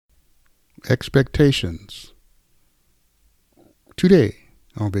Expectations. Today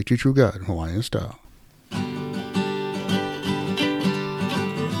on Victory True God Hawaiian Style.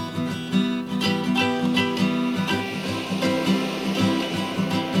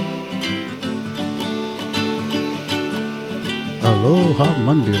 Aloha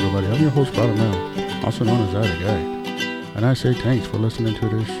Monday, everybody. I'm your host, Father Mel, also known as Ida Guy. And I say thanks for listening to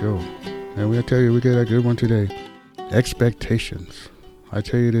this show. And we'll tell you, we got a good one today. Expectations. I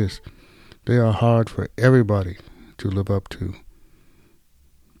tell you this, they are hard for everybody to live up to.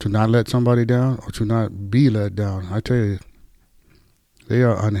 To not let somebody down or to not be let down. I tell you, they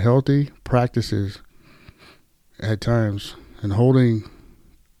are unhealthy practices at times. And holding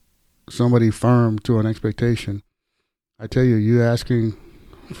somebody firm to an expectation, I tell you, you're asking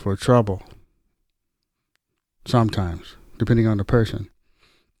for trouble sometimes, depending on the person.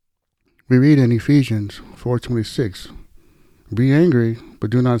 We read in Ephesians 4:26, be angry, but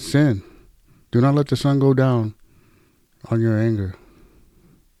do not sin. Do not let the sun go down on your anger.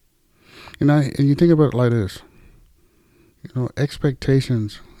 And you think about it like this.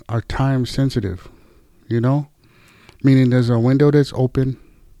 Expectations are time sensitive, meaning there's a window that's open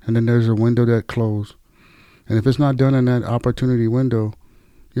and then there's a window that closed. And if it's not done in that opportunity window,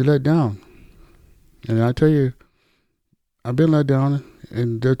 you're let down. And I tell you, I've been let down,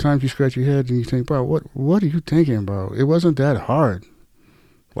 and there are times you scratch your head and you think, bro, what are you thinking about? It wasn't that hard.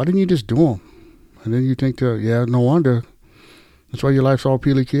 Why didn't you just do them? And then you think, no wonder. That's why your life's all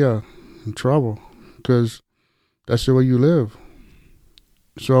pilikia, in trouble, because that's the way you live.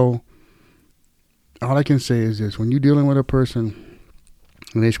 So all I can say is this. When you're dealing with a person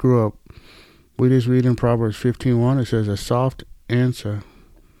and they screw up, we just read in Proverbs 15:1, it says, a soft answer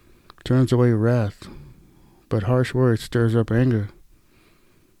turns away wrath, but harsh words stirs up anger.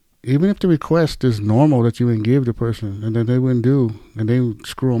 Even if the request is normal that you would give the person and then they wouldn't do, and they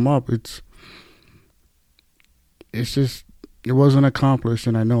screw them up, it's just, it wasn't accomplished,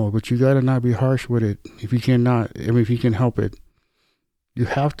 and I know, but you got to not be harsh with it if you cannot, if you can help it. You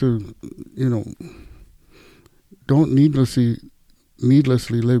have to, don't needlessly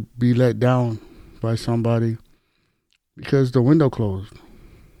be let down by somebody because the window closed.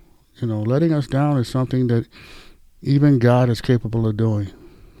 Letting us down is something that even God is capable of doing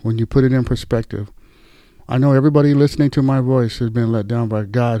when you put it in perspective. I know everybody listening to my voice has been let down by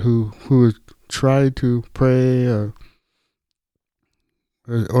God who has tried to pray or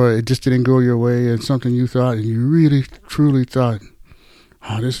it just didn't go your way, and something you thought and you really truly thought,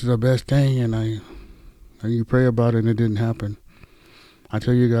 this is the best thing, and you pray about it and it didn't happen. I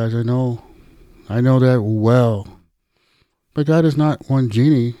tell you guys, I know that well. But God is not one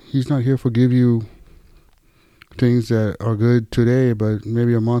genie. He's not here to give you things that are good today, but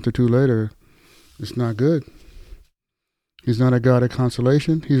maybe a month or two later, it's not good. He's not a God of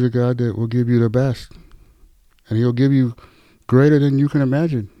consolation. He's a God that will give you the best. And he'll give you greater than you can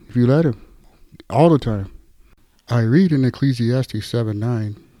imagine if you let him, all the time. I read in Ecclesiastes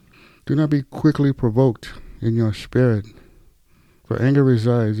 7:9, do not be quickly provoked in your spirit, for anger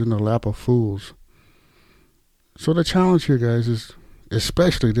resides in the lap of fools. So the challenge here, guys, is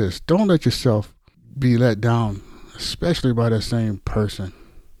especially this. Don't let yourself be let down, especially by that same person.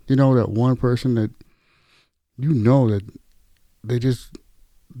 That one person that that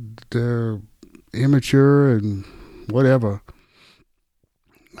they're immature and whatever.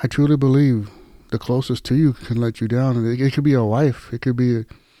 I truly believe the closest to you can let you down. And it could be a wife. It could be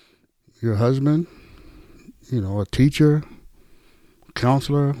your husband, a teacher,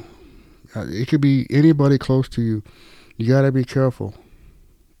 counselor. It could be anybody close to you. You got to be careful.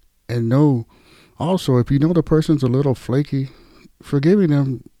 And know, also, if you know the person's a little flaky, forgiving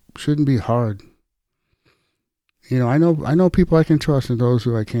them shouldn't be hard. I know people I can trust and those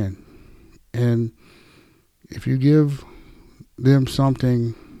who I can. And if you give them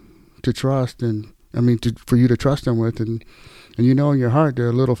something to trust, for you to trust them with, and in your heart they're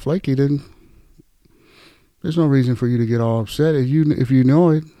a little flaky, then there's no reason for you to get all upset if you know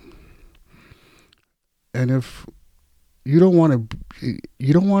it. And if you don't want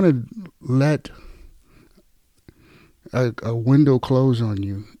to let a window close on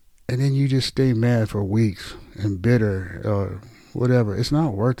you, and then you just stay mad for weeks and bitter or whatever, it's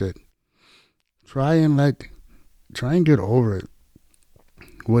not worth it. Try and get over it,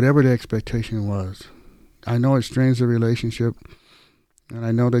 whatever the expectation was. I know it strains the relationship, and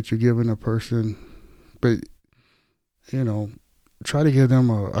I know that you're giving a person, but try to give them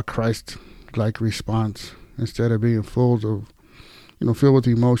a Christ-like response instead of being filled with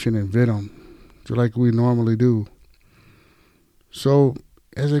emotion and venom, like we normally do. So,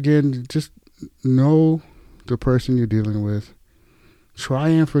 just know the person you're dealing with. Try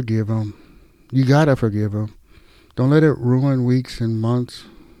and forgive them. You gotta forgive them. Don't let it ruin weeks and months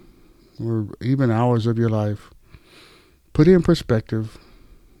or even hours of your life. Put it in perspective.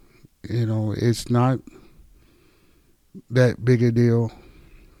 It's not that big a deal.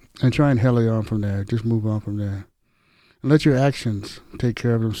 And try and heli on from there. Just move on from there. And let your actions take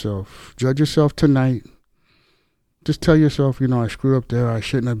care of themselves. Judge yourself tonight. Just tell yourself, I screwed up there. I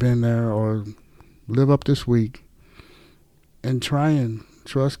shouldn't have been there. Or live up this week. And try and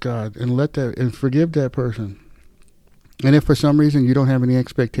trust God and forgive that person. And if for some reason you don't have any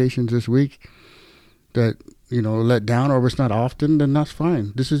expectations this week that, let down, or if it's not often, then that's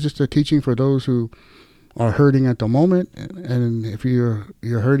fine. This is just a teaching for those who are hurting at the moment. And if you're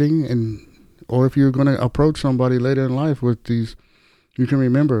hurting, or if you're going to approach somebody later in life with these, you can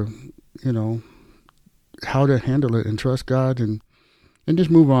remember, how to handle it and trust God and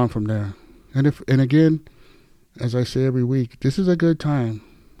just move on from there. And again, as I say every week, this is a good time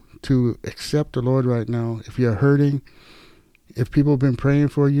to accept the Lord right now. If you're hurting, if people have been praying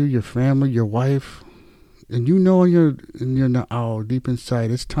for you, your family, your wife, and you're deep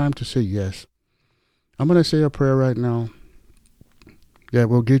inside, it's time to say yes. I'm going to say a prayer right now that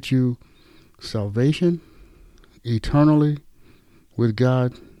will get you salvation eternally with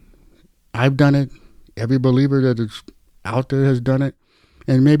God. I've done it. Every believer that is out there has done it.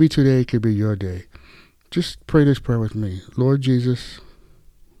 And maybe today could be your day. Just pray this prayer with me. Lord Jesus,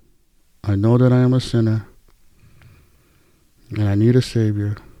 I know that I am a sinner and I need a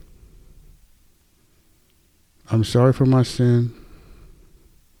Savior. I'm sorry for my sin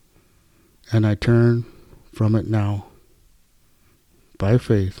and I turn from it now by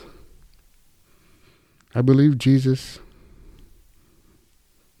faith. I believe Jesus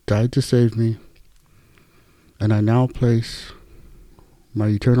died to save me, and I now place my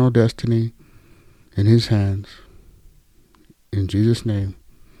eternal destiny in His hands. In Jesus' name,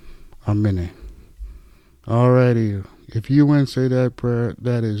 amen. Alrighty, if you went and say that prayer,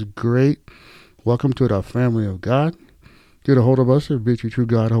 that is great. Welcome to the family of God. Get a hold of us at Victory True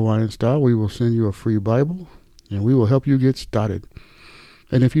God Hawaiian Style. We will send you a free Bible, and we will help you get started.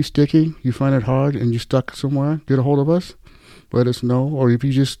 And if you're sticky, you find it hard, and you're stuck somewhere, get a hold of us. Let us know. Or if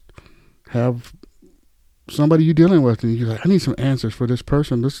you just have somebody you're dealing with, and you're like, I need some answers for this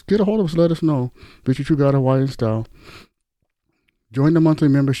person, just get a hold of us. Let us know. Victory True God Hawaiian Style. Join the monthly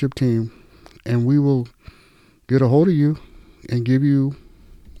membership team, and we will get a hold of you and give you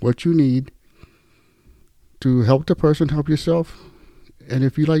what you need to help the person, help yourself. And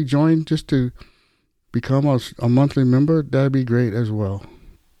if you join just to become a monthly member, that'd be great as well.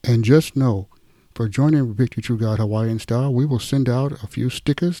 And just know, for joining Victory True God Hawaiian Style, we will send out a few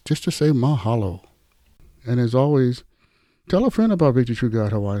stickers just to say mahalo. And as always, tell a friend about Victory True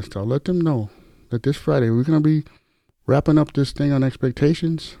God Hawaiian Style. Let them know that this Friday we're going to be wrapping up this thing on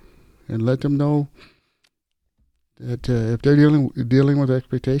expectations, and let them know that if they're dealing with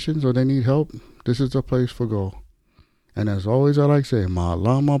expectations or they need help, this is the place for go. And as always, I like to say,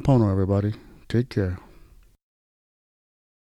 ma'alama pono, everybody. Take care.